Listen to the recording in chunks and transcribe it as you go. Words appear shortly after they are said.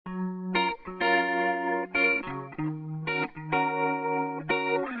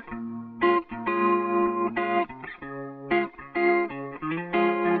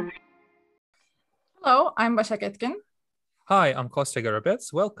I'm Başak Etkin. Hi, I'm Kostya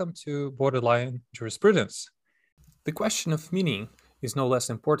Garabets. Welcome to Borderline Jurisprudence. The question of meaning is no less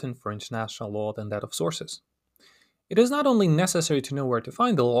important for international law than that of sources. It is not only necessary to know where to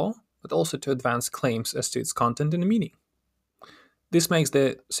find the law, but also to advance claims as to its content and meaning. This makes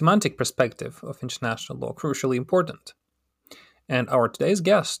the semantic perspective of international law crucially important. And our today's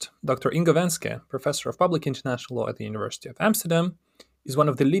guest, Dr. Ingo Venske, Professor of Public International Law at the University of Amsterdam, is one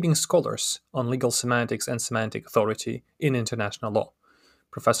of the leading scholars on legal semantics and semantic authority in international law.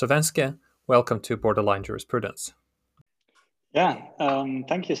 Professor Venske, welcome to Borderline Jurisprudence. Yeah,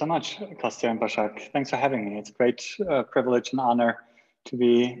 thank you so much, Kostya and Başak. Thanks for having me. It's a great privilege and honor to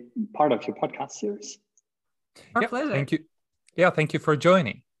be part of your podcast series. Our pleasure. Thank you. Thank you for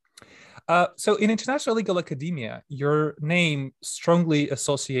joining. So in international legal academia, your name strongly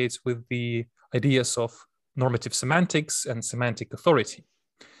associates with the ideas of normative semantics and semantic authority.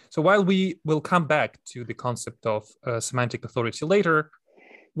 So while we will come back to the concept of semantic authority later,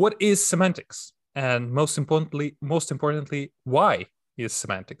 what is semantics? And most importantly, why is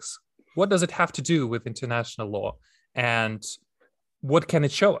semantics? What does it have to do with international law? And what can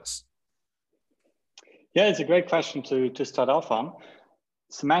it show us? Yeah, it's a great question to start off on.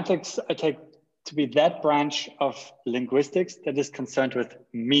 Semantics, I take to be that branch of linguistics that is concerned with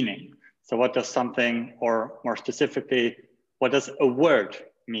meaning. So what does something, or more specifically, what does a word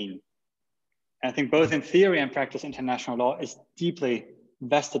mean? And I think both in theory and practice, international law is deeply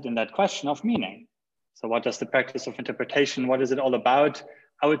vested in that question of meaning. So what does the practice of interpretation, what is it all about?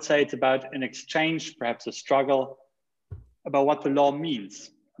 I would say it's about an exchange, perhaps a struggle about what the law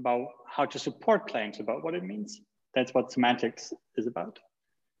means, about how to support claims about what it means. That's what semantics is about.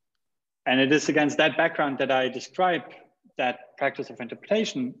 And it is against that background that I describe that practice of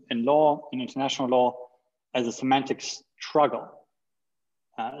interpretation in law, in international law, as a semantic struggle,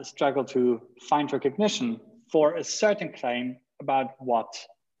 a struggle to find recognition for a certain claim about what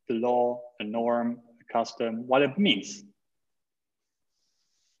the law, a norm, a custom, what it means.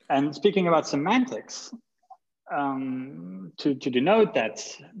 And speaking about semantics, to denote that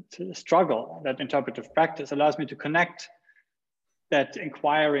to struggle, that interpretive practice allows me to connect that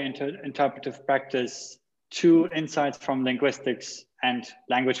inquiry into interpretive practice to insights from linguistics and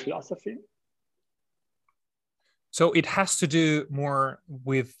language philosophy. So it has to do more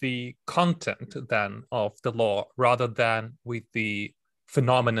with the content then of the law rather than with the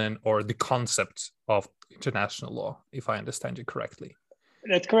phenomenon or the concept of international law, if I understand you correctly.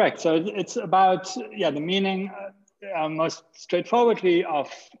 That's correct. So it's about the meaning most straightforwardly of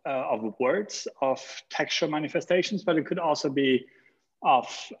words, of textual manifestations, but it could also be of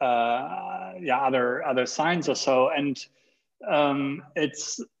other signs or so, and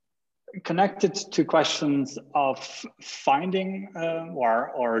it's connected to questions of finding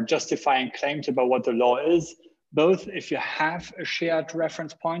or justifying claims about what the law is, both if you have a shared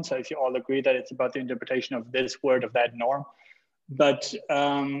reference point, so if you all agree that it's about the interpretation of this word, of that norm, but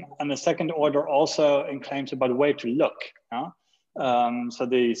on the second order also in claims about a way to look. So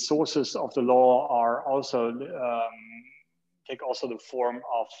the sources of the law are also take also the form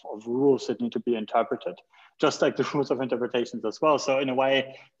of rules that need to be interpreted, just like the rules of interpretations as well. So in a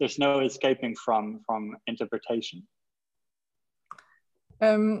way, there's no escaping from interpretation.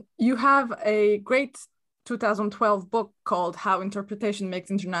 You have a great 2012 book called How Interpretation Makes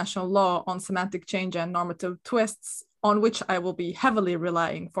International Law on Semantic Change and Normative Twists, on which I will be heavily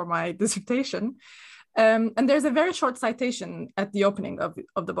relying for my dissertation. And there's a very short citation at the opening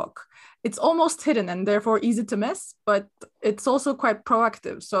of the book. It's almost hidden and therefore easy to miss, but it's also quite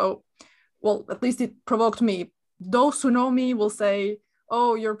proactive. So, well, at least it provoked me. Those who know me will say,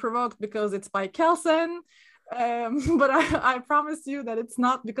 oh, you're provoked because it's by Kelsen. But I promise you that it's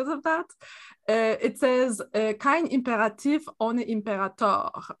not because of that. It says, kein Imperativ ohne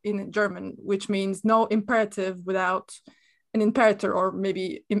Imperator in German, which means no imperative without an imperator, or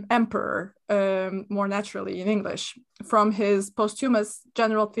maybe emperor, more naturally in English, from his posthumous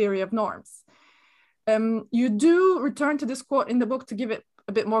General Theory of Norms. You do return to this quote in the book to give it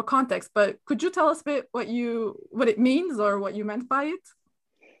a bit more context, but could you tell us a bit what it means or what you meant by it?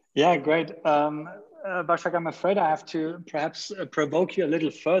 Yeah, great. Başak, I'm afraid I have to perhaps provoke you a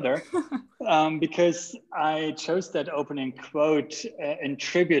little further because I chose that opening quote in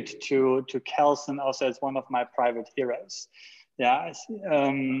tribute to Kelsen, also as one of my private heroes. Yeah,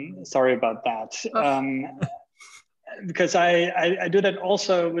 sorry about that. Because I do that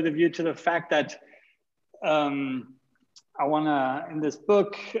also with a view to the fact that I want to, in this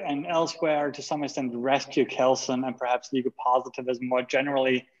book and elsewhere, to some extent rescue Kelsen and perhaps legal positivism more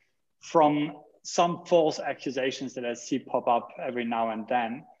generally from some false accusations that I see pop up every now and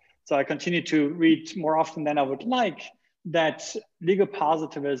then. So I continue to read more often than I would like that legal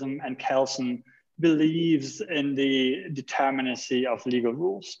positivism and Kelsen believes in the determinacy of legal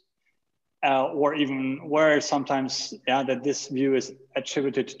rules. Or even where sometimes that this view is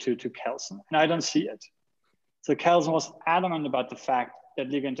attributed to Kelsen. And I don't see it. So Kelsen was adamant about the fact that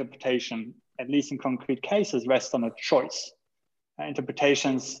legal interpretation, at least in concrete cases, rests on a choice.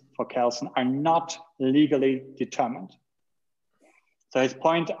 Interpretations for Kelsen are not legally determined. So his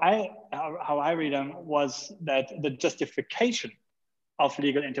point, how I read him, was that the justification of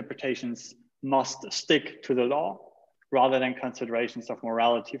legal interpretations must stick to the law rather than considerations of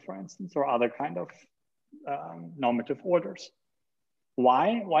morality, for instance, or other kind of normative orders.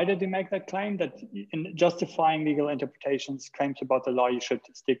 Why? Why did he make that claim that in justifying legal interpretations, claims about the law, you should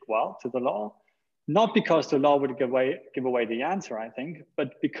stick well to the law? Not because the law would give away the answer, I think,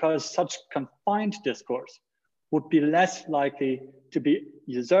 but because such confined discourse would be less likely to be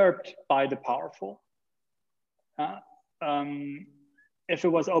usurped by the powerful. If it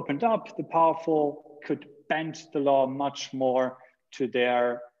was opened up, the powerful could bend the law much more to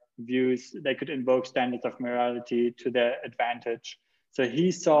their views. They could invoke standards of morality to their advantage. So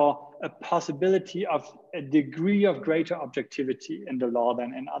he saw a possibility of a degree of greater objectivity in the law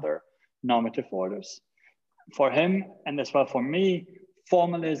than in other normative orders. For him, and as well for me,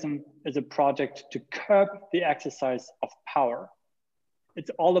 formalism is a project to curb the exercise of power.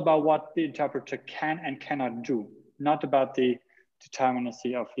 It's all about what the interpreter can and cannot do, not about the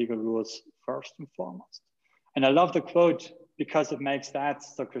determinacy of legal rules first and foremost. And I love the quote because it makes that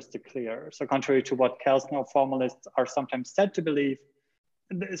so crystal clear. So contrary to what Kelsen or formalists are sometimes said to believe,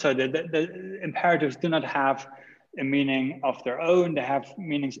 so the imperatives do not have a meaning of their own. They have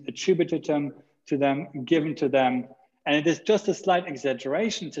meanings attributed to them, given to them. And it is just a slight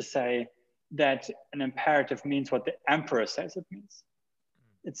exaggeration to say that an imperative means what the emperor says it means.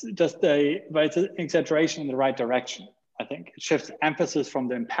 It's just but it's an exaggeration in the right direction, I think. It shifts emphasis from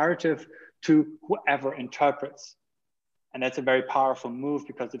the imperative to whoever interprets. And that's a very powerful move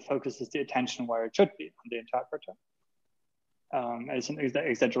because it focuses the attention where it should be, on the interpreter. It's an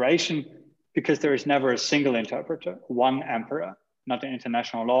exaggeration because there is never a single interpreter, one emperor, not in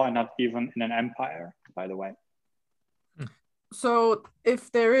international law and not even in an empire, by the way. So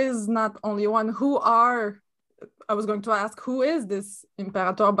if there is not only one, I was going to ask, who is this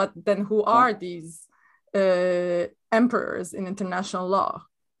imperator, but then who are these emperors in international law?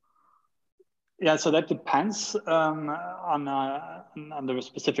 Yeah, so that depends on the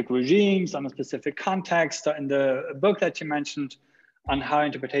specific regimes, on a specific context. In the book that you mentioned on how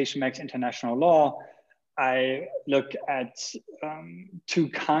interpretation makes international law, I look at two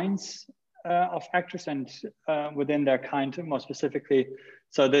kinds of actors and within their kind more specifically.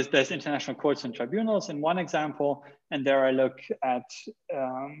 So there's international courts and tribunals in one example, and there I look at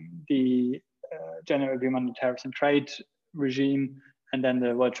the General Agreement on Tariffs and Trade regime, and then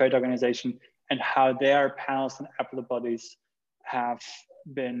the World Trade Organization, and how their panels and appellate bodies have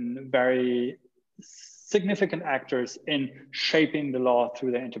been very significant actors in shaping the law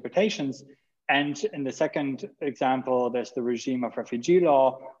through their interpretations. And in the second example, there's the regime of refugee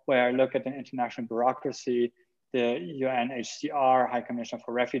law, where I look at the international bureaucracy, the UNHCR, High Commissioner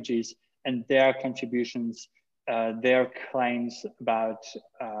for Refugees, and their contributions, their claims about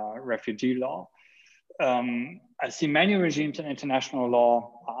refugee law. I see many regimes in international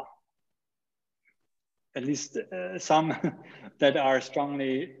law, at least some that are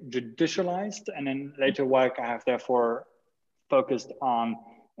strongly judicialized. And in later work, I have therefore focused on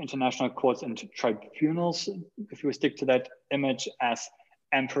international courts and tribunals, if we stick to that image, as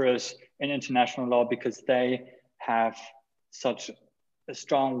emperors in international law, because they have such a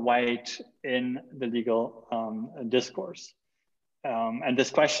strong weight in the legal discourse. And this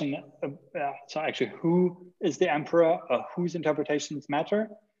question, so actually, who is the emperor, whose interpretations matter?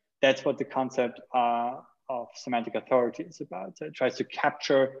 That's what the concept of semantic authority is about. So it tries to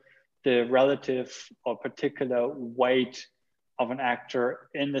capture the relative or particular weight of an actor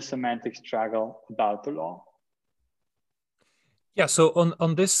in the semantic struggle about the law. Yeah, so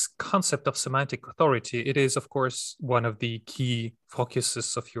on this concept of semantic authority, it is, of course, one of the key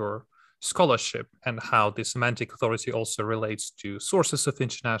focuses of your scholarship, and how the semantic authority also relates to sources of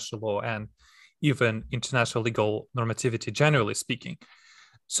international law and even international legal normativity, generally speaking.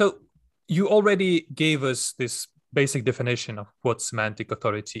 So you already gave us this basic definition of what semantic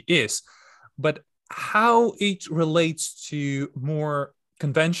authority is, but how it relates to more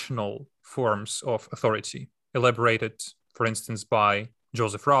conventional forms of authority, elaborated, for instance, by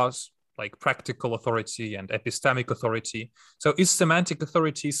Joseph Raz, like practical authority and epistemic authority. So is semantic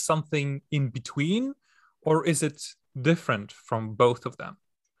authority something in between, or is it different from both of them?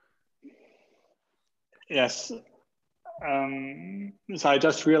 Yes. So I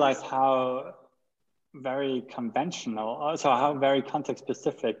just realized how very conventional, so how very context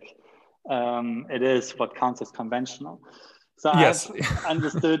specific it is what counts as conventional. So Yes. I've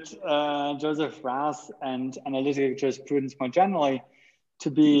understood Joseph Raz and analytical jurisprudence more generally to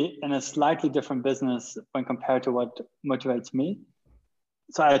be in a slightly different business when compared to what motivates me.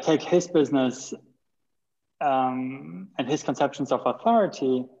 So I take his business and his conceptions of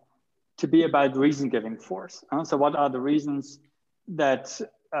authority to be about reason-giving force. So what are the reasons that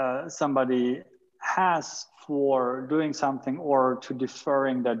somebody has for doing something or to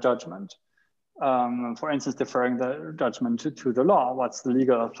deferring their judgment? For instance, deferring the judgment to the law. What's the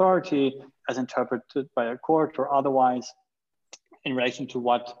legal authority as interpreted by a court or otherwise in relation to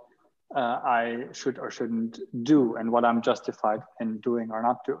what I should or shouldn't do and what I'm justified in doing or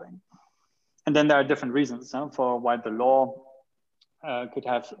not doing. And then there are different reasons for why the law could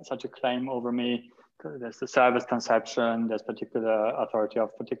have such a claim over me. There's the service conception, there's particular authority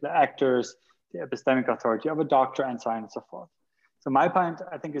of particular actors, the epistemic authority of a doctor, and so on and so forth. So my point,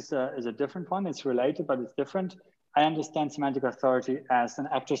 I think, is a different one. It's related, but it's different. I understand semantic authority as an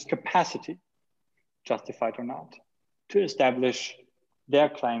actor's capacity, justified or not, to establish their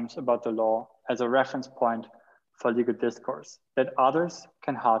claims about the law as a reference point for legal discourse that others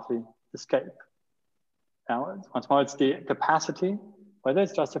can hardly escape. Now, once more, it's the capacity, whether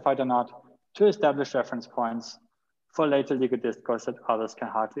it's justified or not, to establish reference points for later legal discourse that others can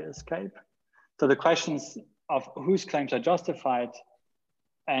hardly escape. So the questions of whose claims are justified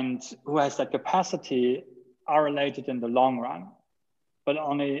and who has that capacity are related in the long run, but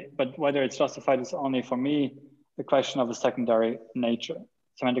whether it's justified is only, for me, the question of a secondary nature.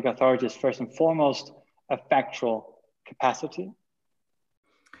 Semantic authority is first and foremost a factual capacity.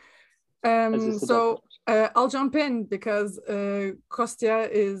 I'll jump in because Kostya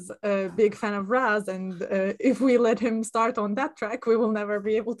is a big fan of Raz, and if we let him start on that track, we will never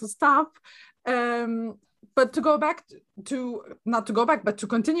be able to stop. But to go back but to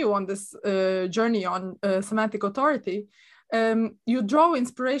continue on this journey on semantic authority, you draw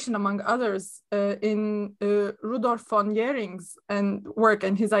inspiration, among others, in Rudolf von Jhering's work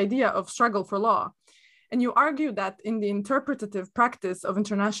and his idea of struggle for law. And you argue that in the interpretative practice of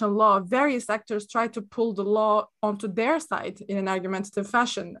international law, various actors try to pull the law onto their side in an argumentative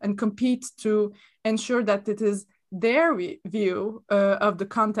fashion and compete to ensure that it is their view of the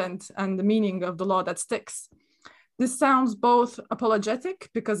content and the meaning of the law that sticks. This sounds both apologetic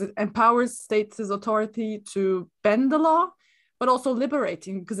because it empowers states' authority to bend the law, but also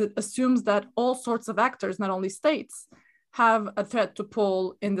liberating because it assumes that all sorts of actors, not only states, have a thread to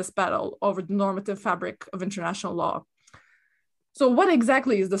pull in this battle over the normative fabric of international law. So what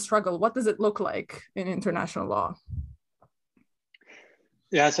exactly is the struggle? What does it look like in international law?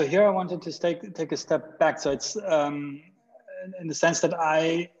 Yeah, so here I wanted to take a step back. So it's in the sense that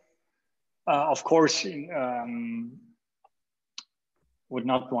I, of course, would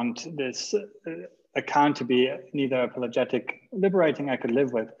not want this account to be neither apologetic, liberating, I could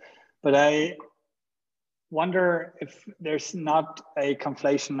live with, but I wonder if there's not a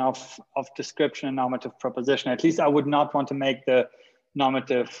conflation of description and normative proposition. At least I would not want to make the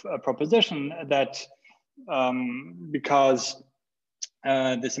normative proposition that because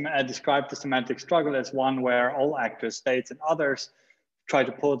I described the semantic struggle as one where all actors, states and others try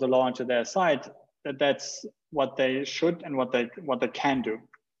to pull the law onto their side, that's what they should and what they can do.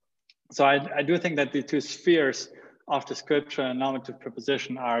 So I do think that the two spheres of description and normative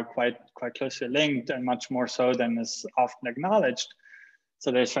proposition are quite closely linked, and much more so than is often acknowledged.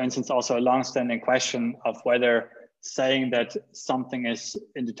 So there's, for instance, also a long-standing question of whether saying that something is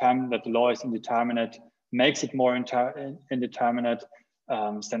indeterminate, that the law is indeterminate, makes it more indeterminate.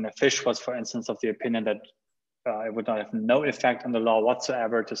 Stanley Fish was, for instance, of the opinion that it would not have no effect on the law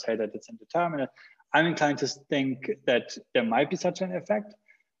whatsoever to say that it's indeterminate. I'm inclined to think that there might be such an effect,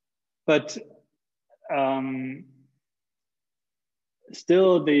 but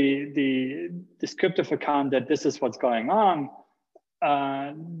still the descriptive account that this is what's going on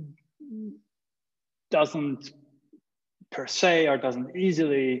doesn't per se or doesn't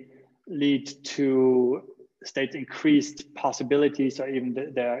easily lead to states' increased possibilities or even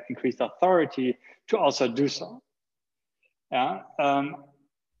their increased authority to also do so. Yeah.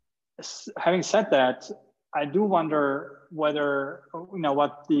 Having said that, I do wonder whether,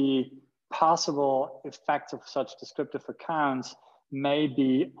 what the possible effects of such descriptive accounts may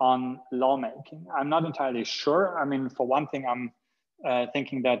be on lawmaking. I'm not entirely sure. I mean, for one thing, I'm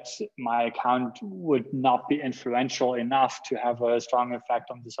thinking that my account would not be influential enough to have a strong effect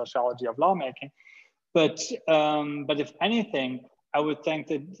on the sociology of lawmaking. But if anything, I would think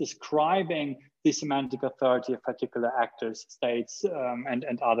that describing the semantic authority of particular actors, states,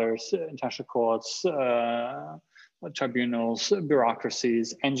 and others, international courts, tribunals,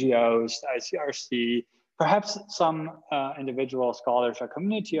 bureaucracies, NGOs, ICRC, perhaps some individual scholars or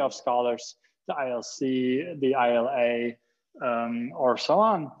community of scholars, the ILC, the ILA, or so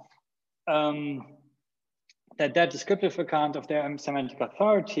on, that descriptive account of their semantic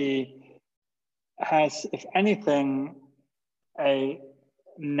authority has, if anything, a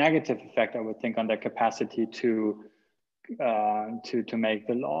negative effect, I would think, on their capacity to make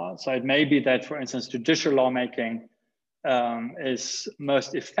the law. So it may be that, for instance, judicial lawmaking is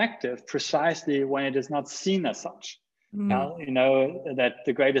most effective precisely when it is not seen as such. Now, you know that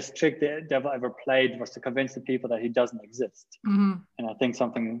the greatest trick the devil ever played was to convince the people that he doesn't exist. And I think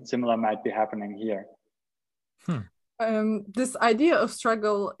something similar might be happening here. This idea of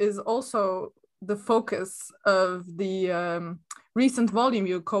struggle is also the focus of the recent volume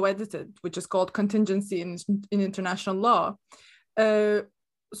you co-edited, which is called Contingency in International Law.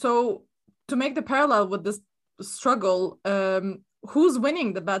 So to make the parallel with this struggle, who's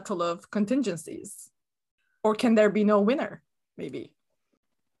winning the battle of contingencies? Or can there be no winner, maybe?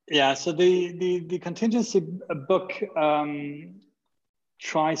 Yeah, so the contingency book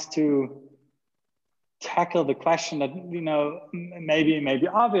tries to tackle the question that, you know, maybe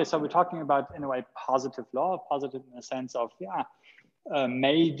obvious. So we're talking about, in a way, positive law, positive in the sense of,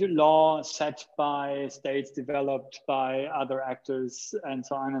 made law set by states, developed by other actors, and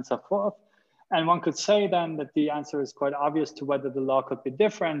so on and so forth. And one could say then that the answer is quite obvious to whether the law could be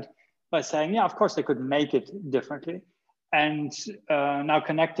different by saying, yeah, of course they could make it differently. And now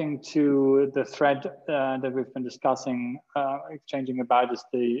connecting to the thread that we've been discussing, exchanging about is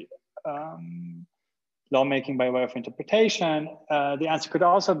the lawmaking by way of interpretation. The answer could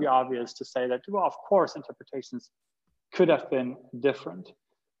also be obvious to say that, well, of course, interpretations could have been different.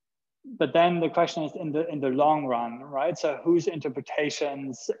 But then the question is in the long run, right? So whose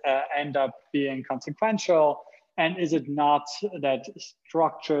interpretations end up being consequential? And is it not that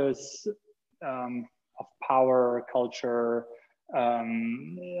structures of power, culture,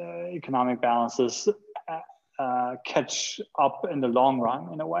 economic balances catch up in the long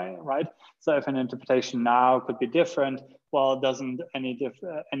run, in a way, right? So if an interpretation now could be different, well, doesn't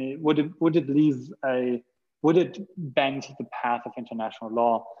would it bend the path of international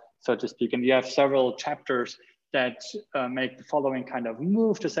law, so to speak? And you have several chapters that make the following kind of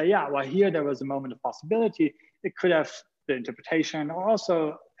move to say, yeah, well, here there was a moment of possibility. It could have the interpretation, or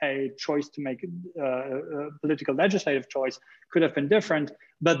also a choice to make a political legislative choice could have been different.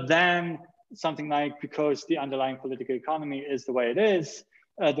 But then something like, because the underlying political economy is the way it is,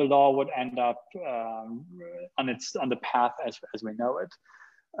 the law would end up on the path as we know it.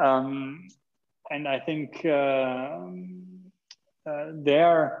 And I think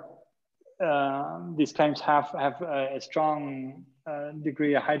these claims have a strong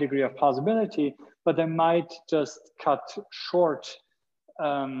degree, a high degree of plausibility, but they might just cut short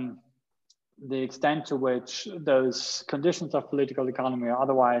the extent to which those conditions of political economy or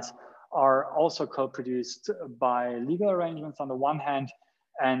otherwise are also co-produced by legal arrangements on the one hand,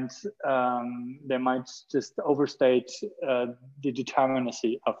 and they might just overstate the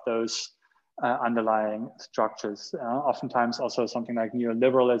determinacy of those underlying structures. Oftentimes also something like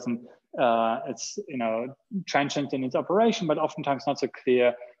neoliberalism, it's, you know, transient in its operation, but oftentimes not so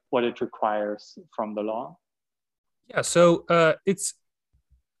clear what it requires from the law. Yeah, so it's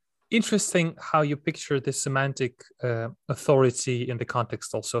interesting how you picture this semantic authority in the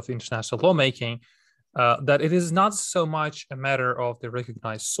context also of international lawmaking, that it is not so much a matter of the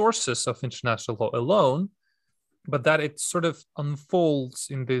recognized sources of international law alone, but that it sort of unfolds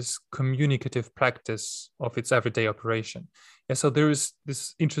in this communicative practice of its everyday operation. Yeah, so there is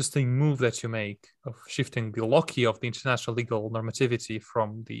this interesting move that you make of shifting the loci of the international legal normativity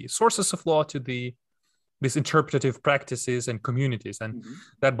from the sources of law to these interpretative practices and communities. And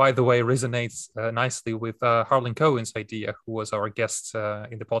that, by the way, resonates nicely with Harlan Cohen's idea, who was our guest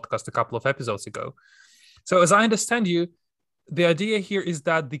in the podcast a couple of episodes ago. So as I understand you, the idea here is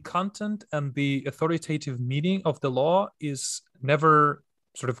that the content and the authoritative meaning of the law is never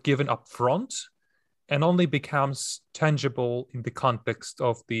sort of given up front and only becomes tangible in the context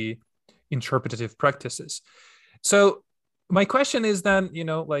of the interpretative practices. So my question is then, you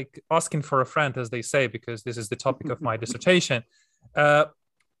know, like asking for a friend, as they say, because this is the topic of my dissertation,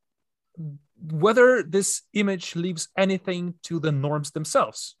 whether this image leaves anything to the norms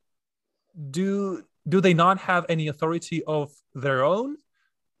themselves. Do they not have any authority of their own,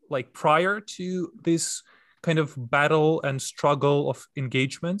 like prior to this kind of battle and struggle of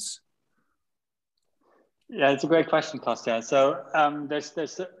engagements? Yeah, it's a great question, Kostya. So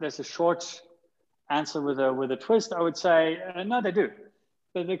there's a short answer with a twist, I would say no, they do.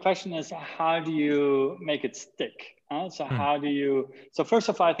 But the question is, how do you make it stick? So first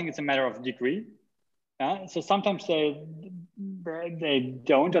of all, I think it's a matter of degree. So sometimes they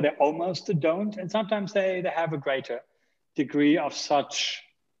don't, or they almost don't, and sometimes they have a greater degree of such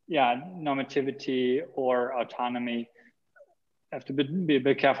normativity or autonomy. I have to be a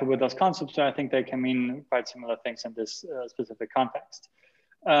bit careful with those concepts. So I think they can mean quite similar things in this specific context.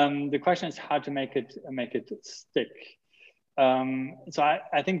 The question is how to make it stick. So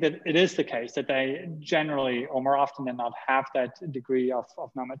I think that it is the case that they generally, or more often than not, have that degree of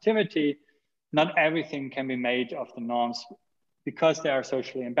normativity. Not everything can be made of the norms because they are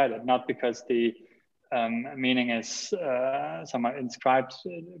socially embedded, not because the meaning is somehow inscribed,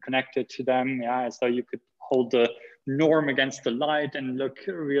 connected to them. As though you could hold the norm against the light and look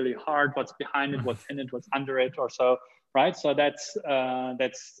really hard what's behind it, what's in it, what's under it, or so, right? So that's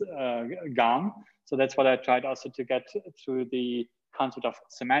gone. So that's what I tried also to get through the concept of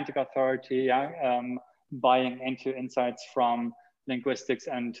semantic authority, buying into insights from linguistics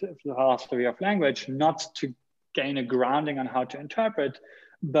and philosophy of language, not to gain a grounding on how to interpret,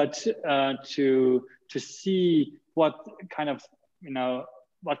 but to see what kind of,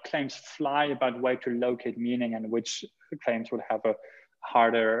 what claims fly about way to locate meaning and which claims would have a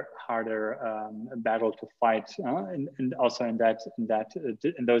harder battle to fight, and also in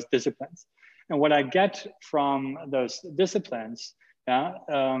those disciplines. And what I get from those disciplines,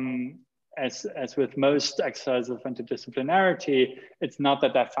 as with most exercises of interdisciplinarity, it's not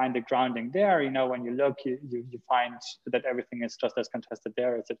that I find the grounding there. When you look, you find that everything is just as contested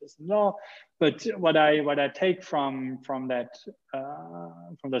there as it is in law. But what I take from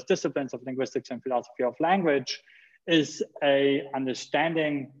those disciplines of linguistics and philosophy of language is a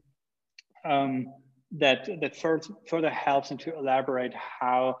understanding that further helps and to elaborate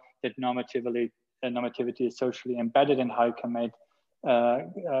how that normativity is socially embedded and how it can make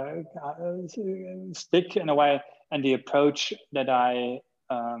stick in a way, and the approach that I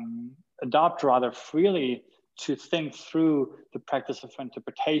adopt rather freely to think through the practice of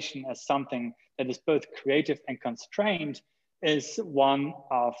interpretation as something that is both creative and constrained is one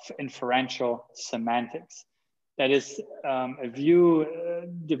of inferential semantics. That is a view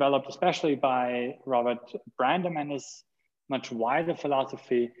developed especially by Robert Brandom and his much wider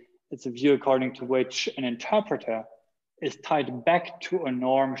philosophy. It's a view according to which an interpreter is tied back to a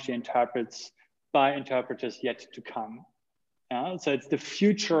norm she interprets by interpreters yet to come. So it's the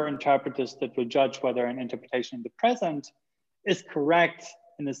future interpreters that will judge whether an interpretation in the present is correct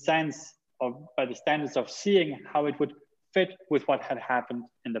in the sense of, by the standards of seeing how it would fit with what had happened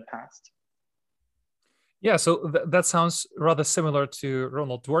in the past. Yeah, so that sounds rather similar to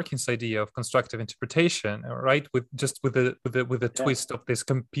Ronald Dworkin's idea of constructive interpretation, right? With the twist of this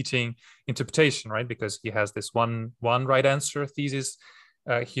competing interpretation, right? Because he has this one right answer thesis.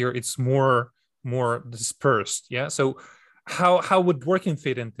 Here it's more dispersed. Yeah. So how would Dworkin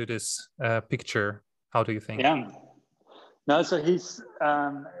fit into this picture? How do you think? Yeah. No, so he's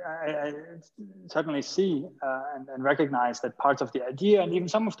I certainly see and recognize that parts of the idea and even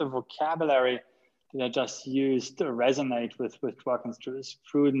some of the vocabulary that I just used to resonate with Dworkin's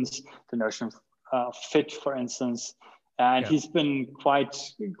jurisprudence, the notion of fit, for instance. And he's been quite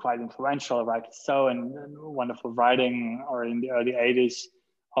influential, right? So in wonderful writing, or in the early 80s,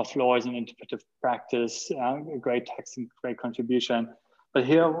 of Laws and Interpretive Practice, a great text and great contribution. But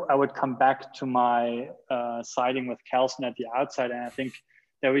here I would come back to my siding with Kelsen at the outset, and I think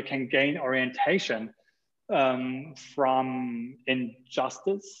that we can gain orientation from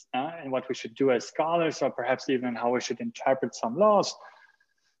injustice and what we should do as scholars, or perhaps even how we should interpret some laws.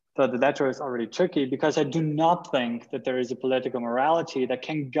 So the latter is already tricky, because I do not think that there is a political morality that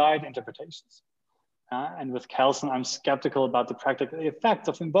can guide interpretations. And with Kelsen, I'm skeptical about the practical effects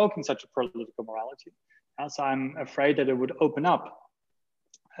of invoking such a political morality. So I'm afraid that it would open up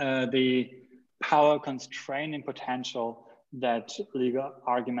the power constraining potential that legal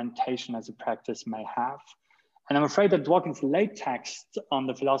argumentation as a practice may have. And I'm afraid that Dworkin's late text on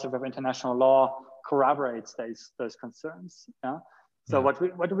the philosophy of international law corroborates those concerns. So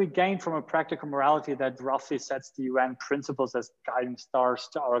what do we gain from a practical morality that roughly sets the UN principles as guiding stars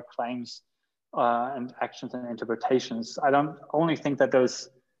to our claims and actions and interpretations? I don't only think that those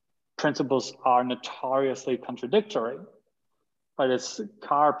principles are notoriously contradictory, but as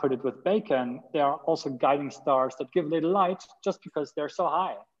Carr put it with Bacon, they are also guiding stars that give little light just because they're so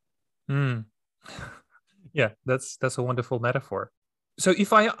high. Yeah, that's a wonderful metaphor. So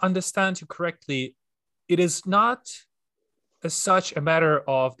if I understand you correctly, it is not as such a matter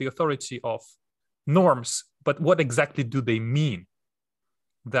of the authority of norms, but what exactly do they mean?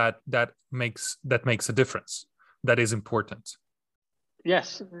 that makes a difference, that is important?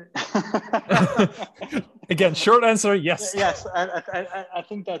 Yes. Again, short answer, yes. Yes, I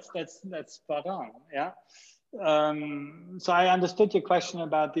think that's spot on. Yeah. So I understood your question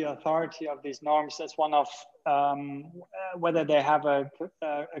about the authority of these norms as one of whether they have a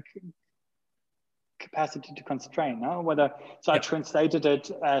capacity to constrain. No? I translated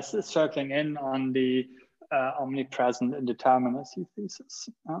it as circling in on the omnipresent indeterminacy thesis.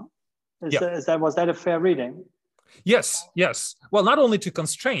 No? Was that a fair reading? Yes. Well, not only to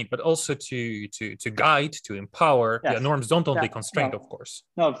constrain, but also to guide, to empower. Yes. Yeah, norms don't only constrain, of course.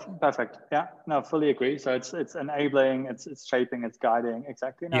 No, perfect. Yeah, no, fully agree. So it's enabling, it's shaping, it's guiding.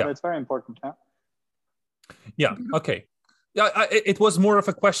 Exactly. No, that's very important. Yeah. Okay. Yeah, it was more of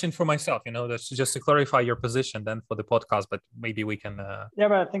a question for myself, that's just to clarify your position than for the podcast. But maybe we can. Yeah,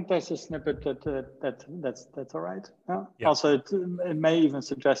 but I think there's a snippet that's all right. Yeah. Also, it may even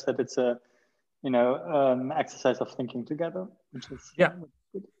suggest that it's a exercise of thinking together, which is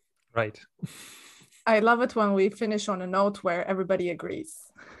good. Right. I love it when we finish on a note where everybody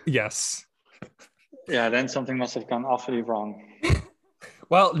agrees. Yes. Yeah, then something must have gone awfully wrong.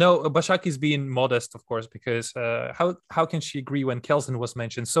 Well, no, Başak is being modest, of course, because how can she agree when Kelsen was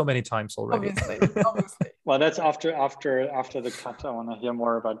mentioned so many times already? Obviously. Well, that's after the cut. I want to hear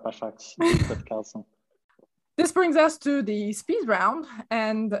more about Başak's with Kelsen. This brings us to the speed round.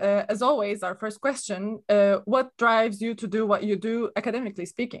 And as always, our first question, what drives you to do what you do, academically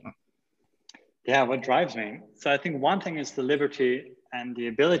speaking? Yeah, what drives me? So I think one thing is the liberty and the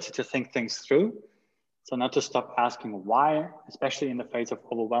ability to think things through. So not to stop asking why, especially in the face of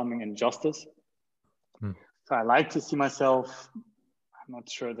overwhelming injustice. So I like to see myself, I'm not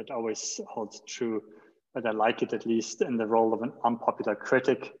sure that always holds true, but I like it at least in the role of an unpopular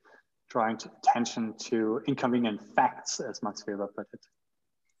critic, drawing attention to inconvenient facts, as Max Weber put it.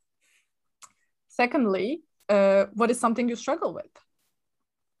 Secondly, what is something you struggle with?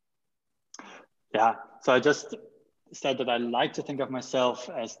 Yeah, so I just said that I like to think of myself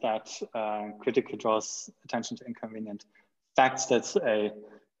as that critic who draws attention to inconvenient facts. That's a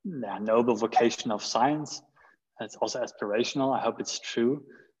noble vocation of science. It's also aspirational. I hope it's true.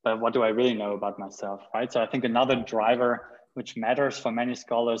 But what do I really know about myself, right? So I think another driver which matters for many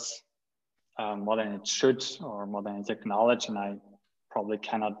scholars more than it should or more than it's acknowledged, and I probably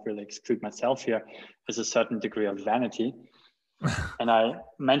cannot really exclude myself here, is a certain degree of vanity. And I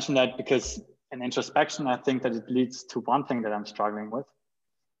mention that because in introspection, I think that it leads to one thing that I'm struggling with,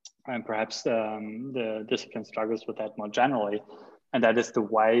 and perhaps the discipline struggles with that more generally, and that is the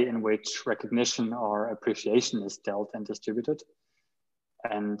way in which recognition or appreciation is dealt and distributed.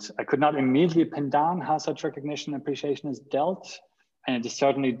 And I could not immediately pin down how such recognition and appreciation is dealt, and it is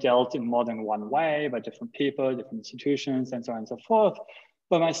certainly dealt in more than one way by different people, different institutions, and so on and so forth.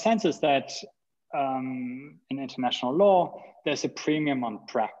 But my sense is that in international law, there's a premium on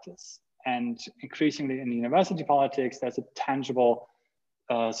practice. And increasingly in university politics, there's a tangible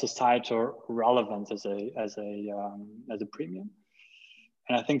societal relevance as a premium.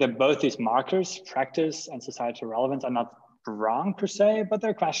 And I think that both these markers, practice and societal relevance, are not wrong per se, but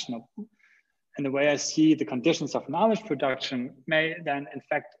they're questionable. And the way I see the conditions of knowledge production may then, in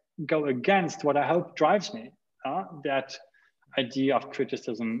fact, go against what I hope drives me, that idea of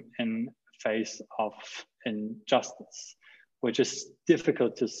criticism in face of injustice, which is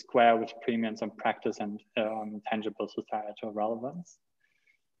difficult to square with premiums on practice and tangible societal relevance.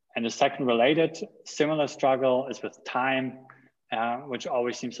 And the second related similar struggle is with time, which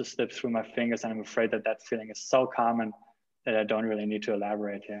always seems to slip through my fingers. And I'm afraid that that feeling is so common that I don't really need to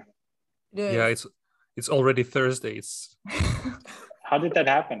elaborate here. Yeah, it's already Thursday. How did that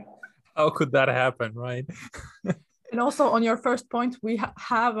happen? How could that happen, right? And also on your first point, we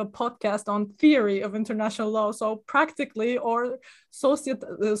have a podcast on theory of international law. So practically or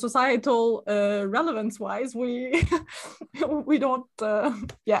societal relevance-wise, we don't,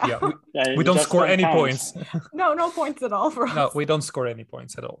 we don't score any points. No points at all for us. No, we don't score any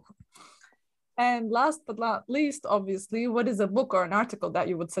points at all. And last but not least, obviously, what is a book or an article that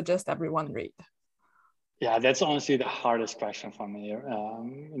you would suggest everyone read? Yeah, that's honestly the hardest question for me.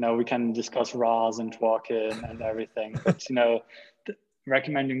 We can discuss Rawls and Dworkin and everything, but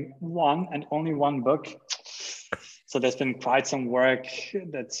recommending one and only one book. So there's been quite some work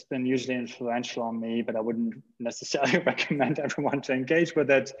that's been usually influential on me, but I wouldn't necessarily recommend everyone to engage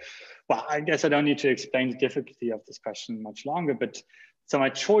with it. Well, I guess I don't need to explain the difficulty of this question much longer, but so my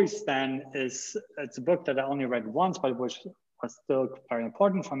choice then is, it's a book that I only read once, but which was still very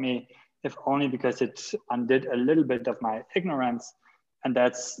important for me, if only because it undid a little bit of my ignorance. And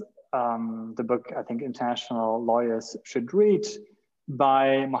that's the book I think international lawyers should read.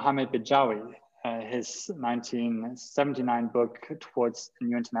 by Mohammed Bijawi, his 1979 book, Towards a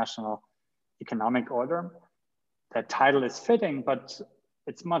New International Economic Order. That title is fitting, but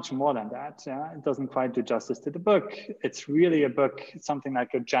it's much more than that. Yeah? It doesn't quite do justice to the book. It's really a book, something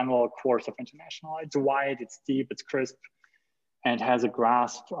like a general course of international law. It's wide, it's deep, it's crisp, and has a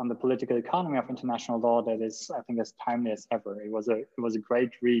grasp on the political economy of international law that is, I think, as timely as ever. It was a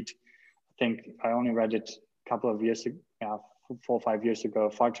great read. I think I only read it a couple of years ago, 4 or 5 years ago,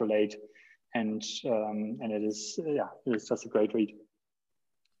 far too late. And it is just a great read.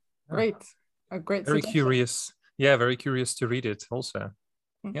 Great. A great Very suggestion. curious. Yeah, very curious to read it also.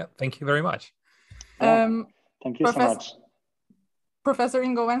 Yeah, thank you very much. Thank you so much. Professor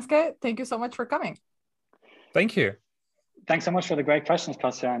Ingo Wenske, thank you so much for coming. Thank you. Thanks so much for the great questions,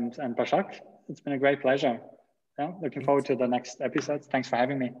 Kostya and Başak. It's been a great pleasure. Yeah, looking forward to the next episodes. Thanks for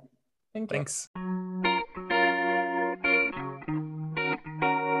having me. Thank you. Thanks.